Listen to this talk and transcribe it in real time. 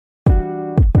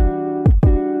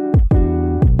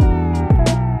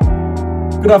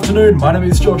Good afternoon, my name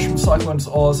is Josh from Cyclones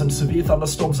Oz, and severe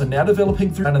thunderstorms are now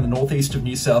developing through in the northeast of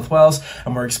New South Wales,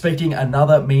 and we're expecting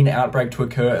another mean outbreak to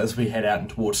occur as we head out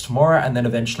towards tomorrow and then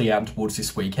eventually out towards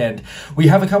this weekend. We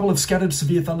have a couple of scattered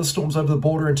severe thunderstorms over the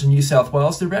border into New South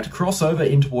Wales. They're about to cross over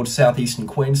in towards southeastern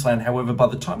Queensland. However, by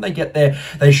the time they get there,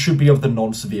 they should be of the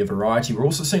non-severe variety. We're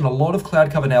also seeing a lot of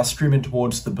cloud cover now streaming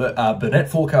towards the Burnett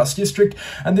forecast district,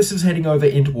 and this is heading over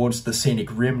in towards the scenic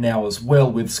rim now as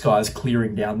well, with skies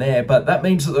clearing down there. But that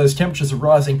means that those temperatures are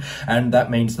rising, and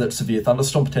that means that severe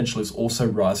thunderstorm potential is also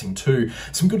rising too.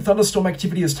 Some good thunderstorm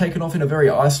activity has taken off in a very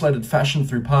isolated fashion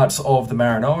through parts of the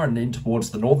Maranoa and in towards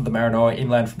the north of the Maranoa,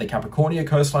 inland from the Capricornia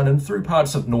coastline, and through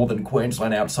parts of northern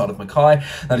Queensland outside of Mackay.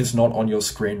 That is not on your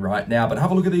screen right now, but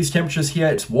have a look at these temperatures here.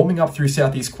 It's warming up through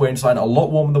southeast Queensland, a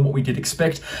lot warmer than what we did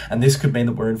expect, and this could mean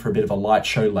that we're in for a bit of a light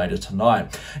show later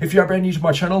tonight. If you are brand new to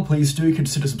my channel, please do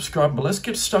consider subscribing, but let's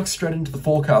get stuck straight into the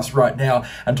forecast right now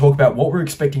and talk about what we're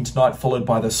expecting tonight, followed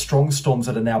by the strong storms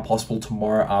that are now possible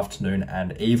tomorrow afternoon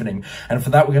and evening. And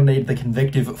for that, we're going to need the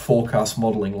convective forecast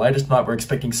modelling. Later tonight, we're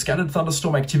expecting scattered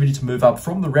thunderstorm activity to move up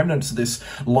from the remnants of this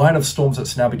line of storms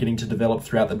that's now beginning to develop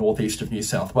throughout the northeast of New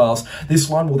South Wales. This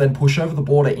line will then push over the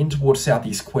border in towards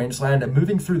southeast Queensland, and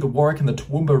moving through the Warwick and the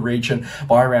Toowoomba region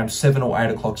by around 7 or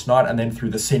 8 o'clock tonight, and then through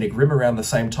the scenic rim around the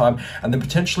same time, and then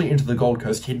potentially into the Gold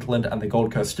Coast hinterland and the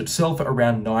Gold Coast itself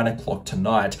around 9 o'clock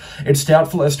tonight. It's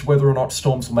doubtful as to whether or not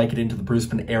storms will make it into the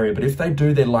Brisbane area, but if they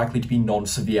do, they're likely to be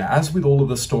non-severe, as with all of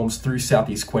the storms through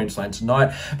southeast Queensland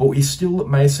tonight, but we still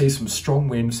may see some strong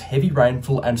winds, heavy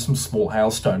rainfall, and some small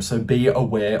hailstones, so be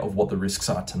aware of what the risks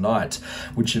are tonight,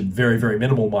 which are very, very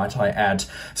minimal, might I add.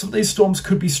 Some of these storms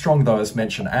could be strong though, as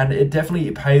mentioned, and it definitely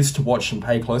pays to watch and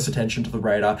pay close attention to the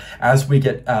radar as we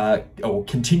get or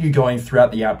continue going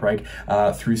throughout the outbreak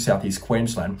through southeast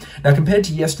Queensland. Now, compared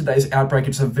to yesterday's outbreak,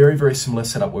 it's a very, very similar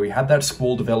setup where we had that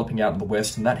squall developing out in the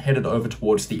west and that headed over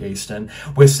towards the eastern.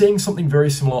 We're seeing something very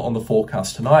similar on the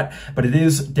forecast tonight, but it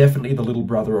is definitely the little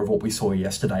brother of what we saw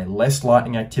yesterday. Less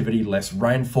lightning activity, less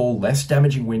rainfall, less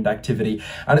damaging wind activity,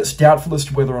 and it's doubtful as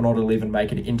to whether or not it'll even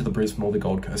make it into the Brisbane or the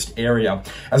Gold Coast area.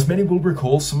 As many will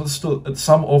recall, some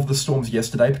of the storms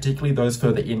yesterday, particularly those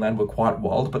further inland, were quite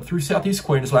wild, but through southeast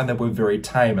Queensland they were very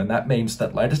tame, and that means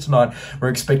that later tonight we're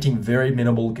expecting very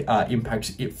minimal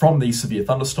impacts from these severe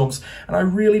thunderstorms, and I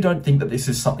really don't think that this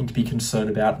is something to be concerned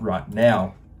about right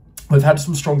now. We've had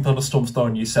some strong thunderstorms though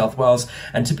in New South Wales,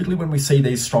 and typically when we see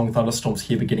these strong thunderstorms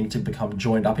here beginning to become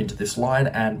joined up into this line,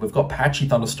 and we've got patchy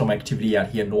thunderstorm activity out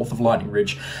here north of Lightning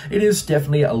Ridge, it is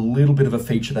definitely a little bit of a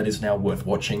feature that is now worth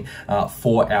watching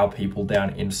for our people down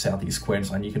in southeast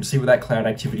Queensland. You can see with that cloud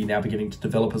activity now beginning to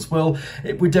develop as well,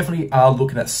 we definitely are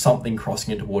looking at something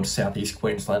crossing in towards southeast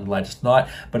Queensland later tonight,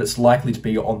 but it's likely to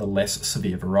be on the less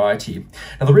severe variety.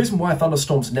 Now, the reason why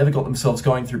thunderstorms never got themselves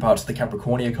going through parts of the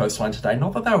Capricornia coastline today,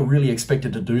 not that they were really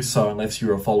expected to do so unless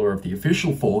you're a follower of the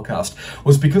official forecast,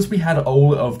 was because we had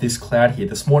all of this cloud here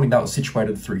this morning that was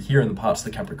situated through here in the parts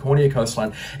of the Capricornia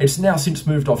coastline. It's now since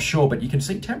moved offshore, but you can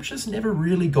see temperatures never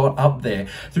really got up there.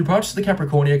 Through parts of the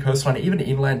Capricornia coastline, even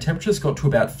inland, temperatures got to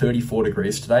about 34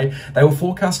 degrees today. They were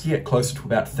forecast to get closer to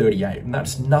about 38, and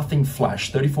that's nothing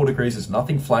flash. 34 degrees is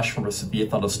nothing flash from a severe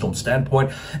thunderstorm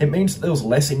standpoint. It means that there was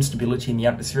less instability in the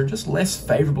atmosphere and just less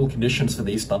favourable conditions for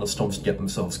these thunderstorms to get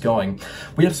themselves going.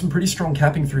 We had some pretty strong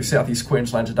capping through southeast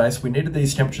Queensland today, so we needed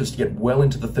these temperatures to get well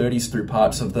into the 30s through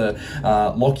parts of the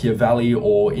Lockyer Valley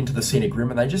or into the scenic rim,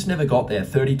 and they just never got there.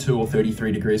 32 or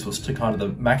 33 degrees was to kind of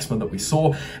the maximum that we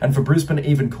saw, and for Brisbane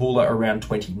even cooler, around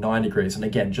 29 degrees, and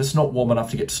again just not warm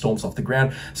enough to get storms off the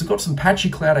ground. So we've got some patchy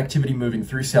cloud activity moving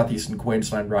through southeastern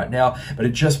Queensland right now, but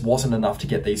it just wasn't enough to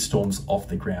get these storms off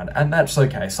the ground, and that's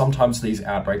okay. Sometimes these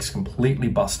outbreaks completely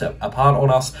bust apart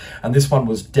on us, and this one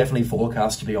was definitely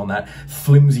forecast to be on that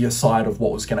flimsier side of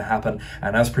what was going to happen,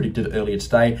 and as predicted earlier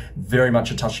today, very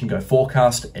much a touch and go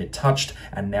forecast. It touched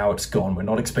and now it's gone. We're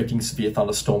not expecting severe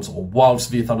thunderstorms or wild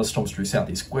severe thunderstorms through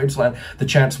southeast Queensland. The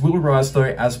chance will arise though,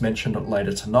 as mentioned,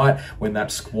 later tonight when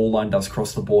that squall line does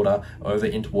cross the border over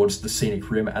in towards the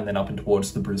scenic rim and then up in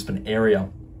towards the Brisbane area.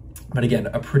 But again,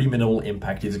 a pretty minimal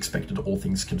impact is expected, all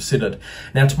things considered.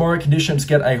 Now, tomorrow conditions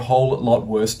get a whole lot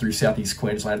worse through southeast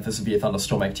Queensland for severe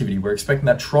thunderstorm activity. We're expecting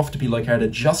that trough to be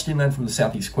located just inland from the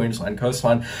southeast Queensland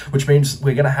coastline, which means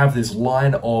we're going to have this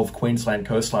line of Queensland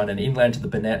coastline and inland to the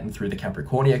Burnett and through the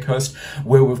Capricornia coast,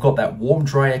 where we've got that warm,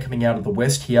 dry air coming out of the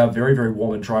west here. Very, very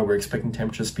warm and dry. We're expecting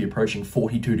temperatures to be approaching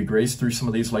 42 degrees through some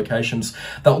of these locations.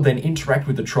 That will then interact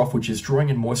with the trough, which is drawing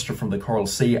in moisture from the Coral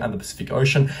Sea and the Pacific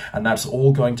Ocean, and that's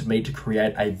all going to meet to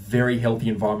create a very healthy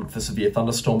environment for severe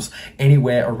thunderstorms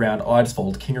anywhere around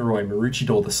Eidsvold, Kingaroy,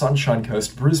 Maroochydore, the Sunshine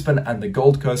Coast, Brisbane and the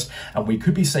Gold Coast, and we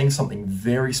could be seeing something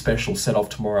very special set off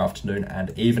tomorrow afternoon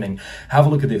and evening. Have a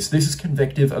look at this. This is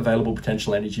convective available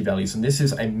potential energy values, and this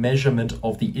is a measurement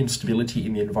of the instability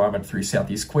in the environment through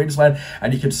Southeast Queensland,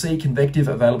 and you can see convective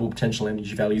available potential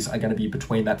energy values are going to be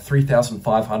between that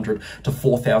 3,500 to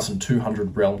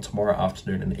 4,200 realm tomorrow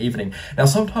afternoon and evening. Now,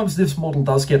 sometimes this model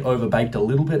does get overbaked a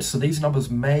little bit, so these numbers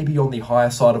may be on the higher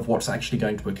side of what's actually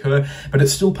going to occur, but it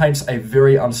still paints a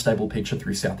very unstable picture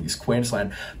through Southeast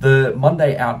Queensland. The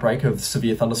Monday outbreak of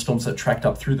severe thunderstorms that tracked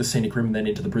up through the scenic rim and then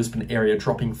into the Brisbane area,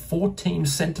 dropping 14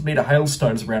 centimetre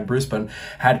hailstones around Brisbane,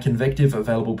 had convective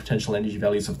available potential energy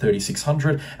values of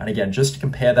 3,600. And again, just to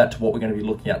compare that to what we're going to be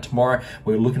looking at tomorrow,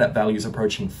 we're looking at values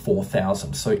approaching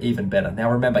 4,000, so even better.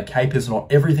 Now remember, CAPE is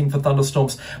not everything for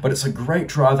thunderstorms, but it's a great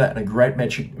driver and a great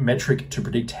metric to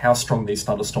predict how strong these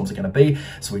thunderstorms are going to be.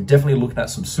 So we're definitely looking at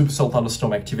some supercell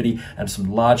thunderstorm activity and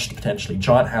some large, potentially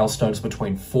giant hailstones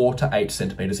between 4 to 8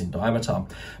 centimetres in diameter.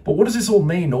 But what does this all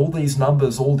mean? All these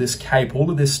numbers, all this CAPE, all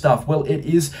of this stuff? Well, it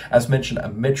is, as mentioned, a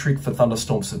metric for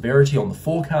thunderstorm severity on the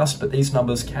forecast, but these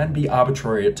numbers can be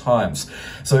arbitrary at times.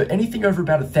 So anything over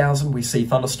about 1,000, we see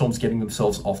thunderstorms getting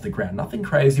themselves off the ground. Nothing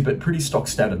crazy, but pretty stock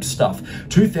standard stuff.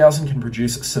 2,000 can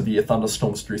produce severe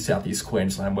thunderstorms through Southeast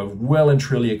Queensland. We've well and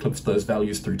truly eclipsed those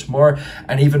values through tomorrow,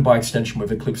 and even by extension,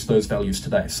 we've eclipsed those values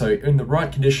today. So in the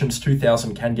right conditions,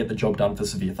 2,000 can get the job done for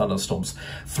severe thunderstorms.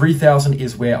 3,000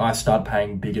 is where I start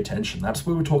paying big attention. That's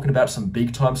where we're talking about some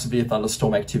big time severe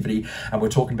thunderstorm activity, and we're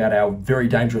talking about our very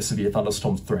dangerous severe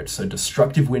thunderstorm threats. So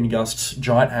destructive wind gusts,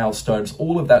 giant hailstones,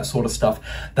 all of that sort of stuff.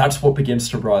 That's what begins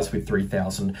to rise with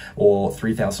 3,000 or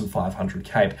 3,500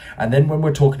 CAPE. And then when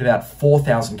we're talking about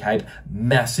 4,000 CAPE,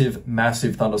 massive,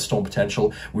 massive thunderstorm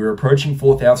potential. We were approaching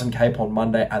 4,000 CAPE on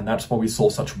Monday, and that's why we saw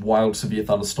such wild severe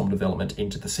thunderstorm development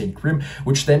into the scenic rim,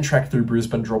 which then tracked through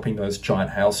Brisbane, dropping those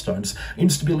giant hailstones.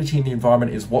 Instability in the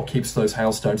environment is what keeps those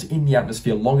hailstones in the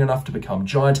atmosphere long enough to become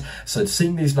giant. So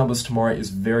seeing these numbers tomorrow is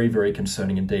very, very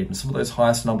concerning indeed. And some of those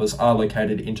highest numbers are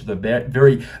located into the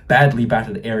very badly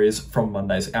battered areas from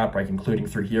Monday's outbreak, including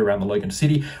through here around the Logan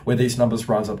City, where these numbers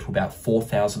rise up to about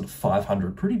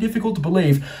 4,500. Pretty difficult to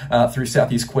believe through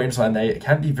Southeast Queensland. They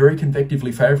can be very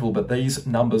convectively favourable, but these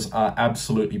numbers are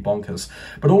absolutely bonkers.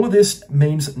 But all of this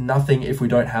means nothing if we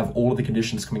don't have all of the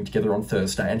conditions coming together on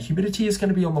Thursday, and humidity is going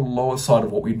to be on the lower side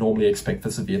of what we'd normally expect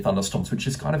for severe thunderstorms, which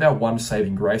is kind of our one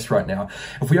saving grace right now.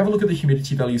 If we have a look at the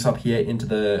humidity values up here into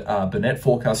the Burnett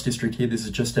forecast district here, this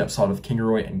is just outside of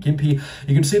Kingaroy and Gympie,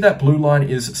 you can see that blue line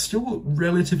is still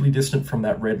relatively distant from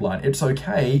that red line. It's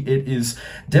okay, it is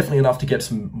definitely enough to get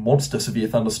some monster severe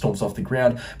thunderstorms off the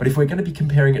ground, but if we're going to be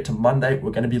comparing it to Monday,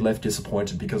 we're going to be left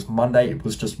disappointed, because Monday it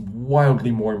was just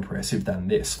wildly more impressive than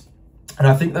this. And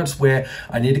I think that's where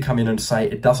I need to come in and say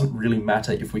it doesn't really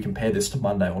matter if we compare this to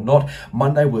Monday or not.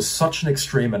 Monday was such an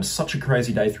extreme and such a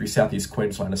crazy day through Southeast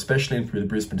Queensland, especially in through the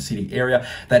Brisbane City area,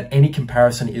 that any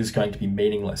comparison is going to be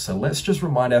meaningless. So let's just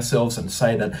remind ourselves and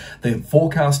say that the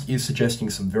forecast is suggesting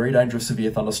some very dangerous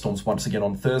severe thunderstorms once again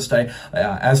on Thursday,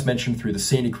 as mentioned through the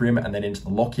scenic rim and then into the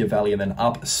Lockyer Valley and then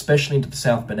up, especially into the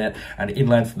South Burnett and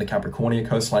inland from the Capricornia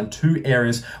coastline. 2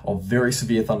 areas of very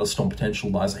severe thunderstorm potential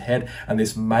lies ahead, and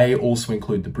this may also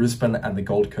include the Brisbane and the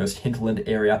Gold Coast hinterland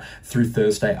area through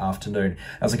Thursday afternoon.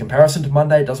 As a comparison to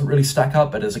Monday, it doesn't really stack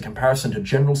up, but as a comparison to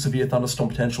general severe thunderstorm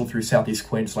potential through Southeast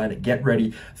Queensland, get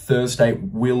ready, Thursday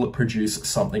will produce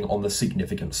something on the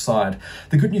significant side.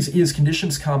 The good news is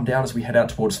conditions calm down as we head out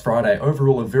towards Friday.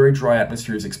 Overall, a very dry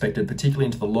atmosphere is expected, particularly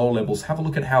into the lower levels. Have a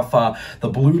look at how far the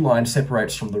blue line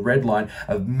separates from the red line,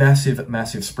 a massive,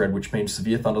 massive spread, which means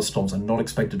severe thunderstorms are not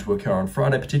expected to occur on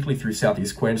Friday, particularly through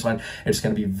Southeast Queensland. It's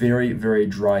going to be very, very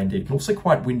dry indeed, and also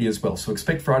quite windy as well. So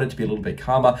expect Friday to be a little bit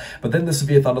calmer, but then the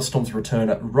severe thunderstorms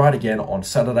return right again on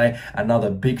Saturday. Another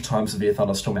big time severe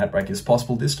thunderstorm outbreak is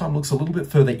possible. This time looks a little bit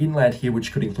further inland here,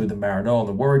 which could include the Maranoa and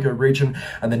the Warrego region,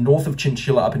 and then north of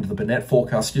Chinchilla up into the Burnett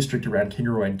forecast district around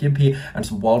Kingaroy and Gympie, and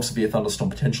some wild severe thunderstorm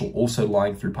potential also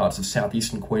lying through parts of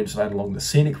southeastern Queensland along the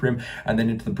scenic rim, and then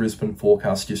into the Brisbane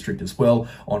forecast district as well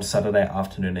on Saturday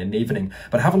afternoon and evening.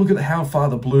 But have a look at how far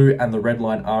the blue and the red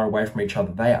line are away from each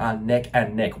other. They are neck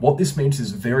and neck. What this means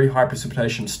is very high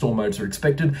precipitation storm modes are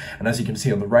expected, and as you can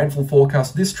see on the rainfall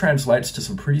forecast, this translates to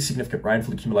some pretty significant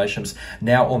rainfall accumulations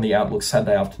now on the outlook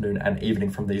Saturday afternoon and evening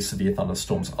from these severe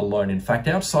thunderstorms alone. In fact,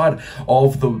 outside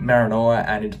of the Maranoa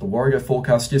and into the Warrego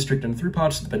forecast district and through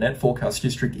parts of the Burnett forecast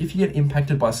district, if you get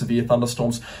impacted by severe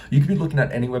thunderstorms, you could be looking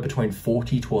at anywhere between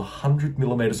 40 to 100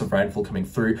 millimeters of rainfall coming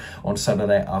through on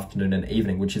Saturday afternoon and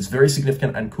evening, which is very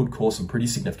significant and could cause some pretty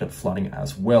significant flooding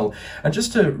as well. And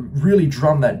just to really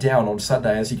drum that down on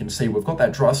Saturday. As you can see, we've got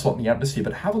that dry slot in the atmosphere,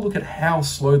 but have a look at how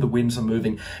slow the winds are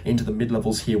moving into the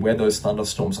mid-levels here where those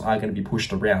thunderstorms are going to be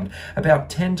pushed around. About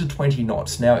 10 to 20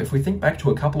 knots. Now, if we think back to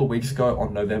a couple of weeks ago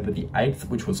on November the 8th,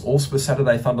 which was also a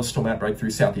Saturday thunderstorm outbreak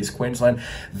through Southeast Queensland,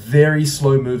 very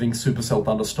slow-moving supercell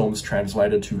thunderstorms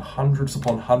translated to hundreds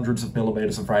upon hundreds of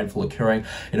millimetres of rainfall occurring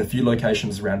in a few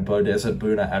locations around Bow Desert,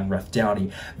 Boonah and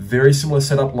Rathdowney. Very similar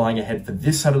setup lying ahead for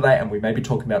this Saturday, and we may be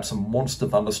talking about some monster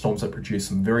thunderstorms that produce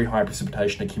some very high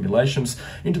precipitation accumulations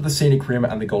into the scenic rim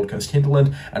and the Gold Coast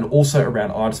hinterland, and also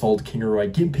around Eidsvold,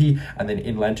 Kingaroy, Gympie, and then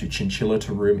inland to Chinchilla,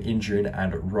 Taroom, Injune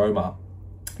and Roma.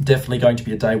 Definitely going to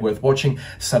be a day worth watching.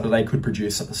 Saturday could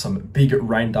produce some big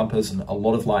rain dumpers and a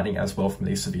lot of lightning as well from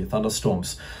these severe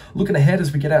thunderstorms. Looking ahead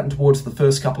as we get out towards the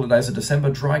first couple of days of December,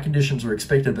 dry conditions are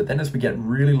expected, but then as we get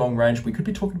really long range, we could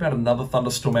be talking about another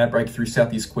thunderstorm outbreak through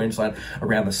Southeast Queensland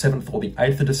around the 7th or the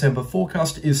 8th of December.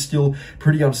 Forecast is still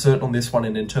pretty uncertain on this one,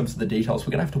 and in terms of the details,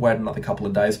 we're going to have to wait another couple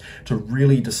of days to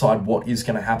really decide what is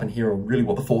going to happen here, or really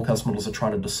what the forecast models are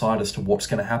trying to decide as to what's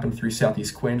going to happen through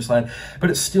Southeast Queensland.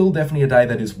 But it's still definitely a day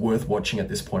that is worth watching at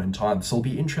this point in time. So it'll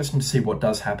be interesting to see what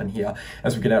does happen here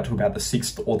as we get out to about the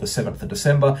 6th or the 7th of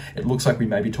December. It looks like we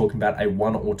may be talking about a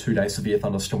 1 or 2 day severe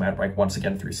thunderstorm outbreak once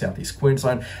again through Southeast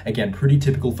Queensland. Again, pretty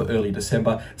typical for early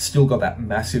December. Still got that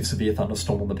massive severe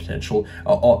thunderstorm on the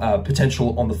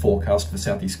potential on the forecast for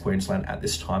Southeast Queensland at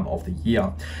this time of the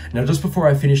year. Now, just before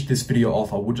I finish this video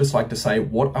off, I would just like to say,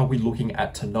 what are we looking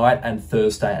at tonight and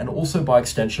Thursday, and also by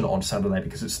extension on Saturday,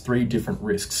 because it's 3 different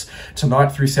risks. Tonight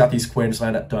through Southeast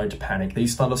Queensland, don't panic.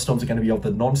 These thunderstorms are going to be of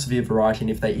the non-severe variety, and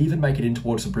if they even make it in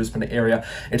towards the Brisbane area,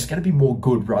 it's going to be more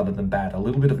good rather than bad. A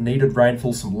little bit of needed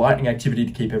rainfall, some lightning activity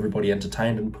to keep everybody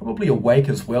entertained and probably awake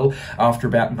as well after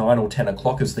about 9 or 10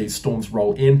 o'clock as these storms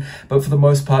roll in. But for the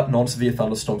most part, non-severe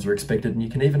thunderstorms are expected, and you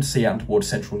can even see out towards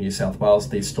central New South Wales,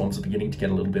 these storms are beginning to get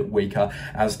a little bit weaker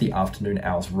as the afternoon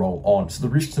hours roll on. So the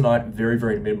risk tonight, very,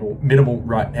 very minimal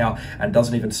right now, and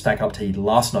doesn't even stack up to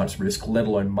last night's risk, let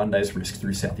alone Monday's risk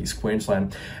through Southeast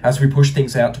Queensland. As we push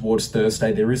things out towards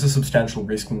Thursday, there is a substantial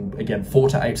risk, and again, 4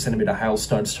 to 8 centimetre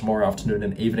hailstones tomorrow afternoon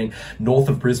and evening, north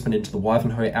of Brisbane into the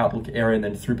Wivenhoe Outlook area, and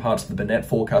then through parts of the Burnett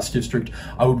forecast district.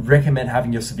 I would recommend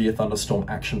having your severe thunderstorm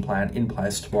action plan in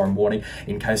place tomorrow morning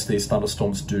in case these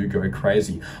thunderstorms do go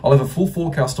crazy. I'll have a full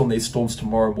forecast on these storms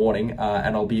tomorrow morning,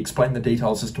 and I'll be explaining the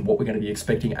details as to what we're going to be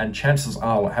expecting, and chances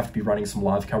are I'll have to be running some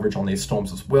live coverage on these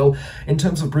storms as well. In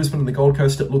terms of Brisbane and the Gold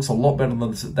Coast, it looks a lot better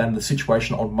than the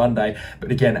situation on Monday,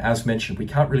 but again, as mentioned, we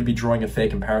can't really be drawing a fair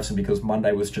comparison because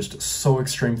Monday was just so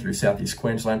extreme through Southeast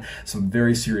Queensland. Some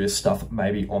very serious stuff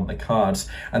maybe on the cards.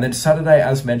 And then Saturday,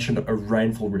 as mentioned, a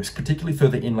rainfall risk, particularly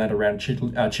further inland around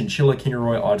Chinchilla,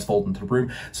 Kingaroy, Eidsvold and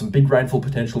Taroom. Some big rainfall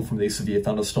potential from these severe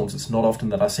thunderstorms. It's not often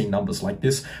that I see numbers like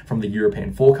this from the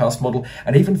European forecast model,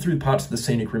 and even through parts of the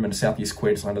scenic rim and Southeast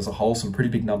Queensland as a whole, some pretty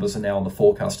big numbers are now on the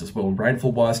forecast as well,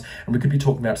 rainfall wise, and we could be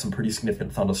talking about some pretty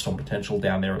significant thunderstorm potential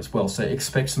down there as well. So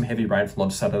expect some heavy rainfall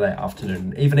on Saturday afternoon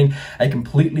and evening, a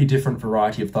completely different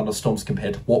variety of thunderstorms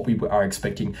compared to what we are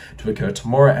expecting to occur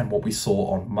tomorrow and what we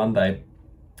saw on Monday.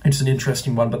 It's an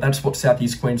interesting one, but that's what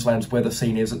Southeast Queensland's weather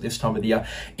scene is at this time of the year.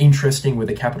 Interesting with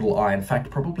a capital I. In fact,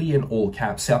 probably in all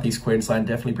caps. Southeast Queensland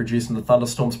definitely producing the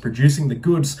thunderstorms, producing the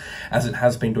goods, as it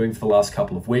has been doing for the last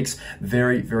couple of weeks.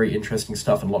 Very, very interesting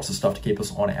stuff, and lots of stuff to keep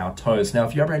us on our toes. Now,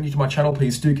 if you're brand new to my channel,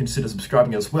 please do consider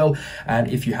subscribing as well.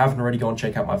 And if you haven't already, go and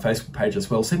check out my Facebook page as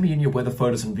well. Send me in your weather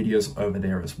photos and videos over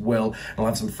there as well. And I'll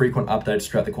have some frequent updates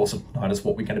throughout the course of the night as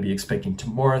what we're going to be expecting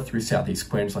tomorrow through Southeast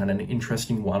Queensland. An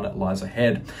interesting one lies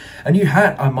ahead. A new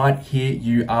hat, I might hear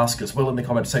you ask as well in the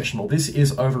comment section. Well, this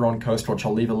is over on Coastwatch.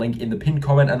 I'll leave a link in the pinned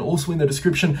comment and also in the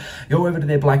description. Go over to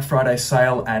their Black Friday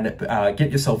sale and get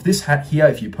yourself this hat here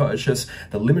if you purchase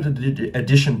the limited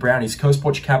edition Brownies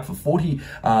Coastwatch cap for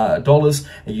 $40,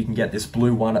 and you can get this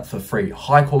blue one for free.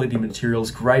 High quality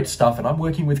materials, great stuff, and I'm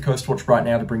working with Coastwatch right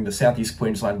now to bring the Southeast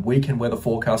Queensland weekend weather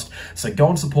forecast, so go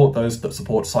and support those that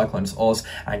support Cyclones Oz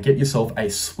and get yourself a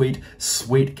sweet,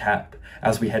 sweet cap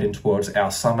as we head in towards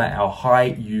our summer, our high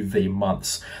UV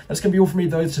months. That's going to be all from me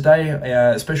though today.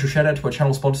 A special shout out to our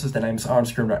channel sponsors. Their names are on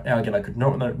screen right now. Again, I could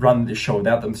not run this show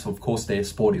without them, so of course their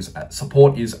support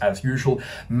is as usual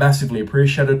massively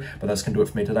appreciated. But that's going to do it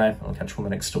for me today. I'll catch you on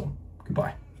the next storm.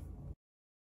 Goodbye.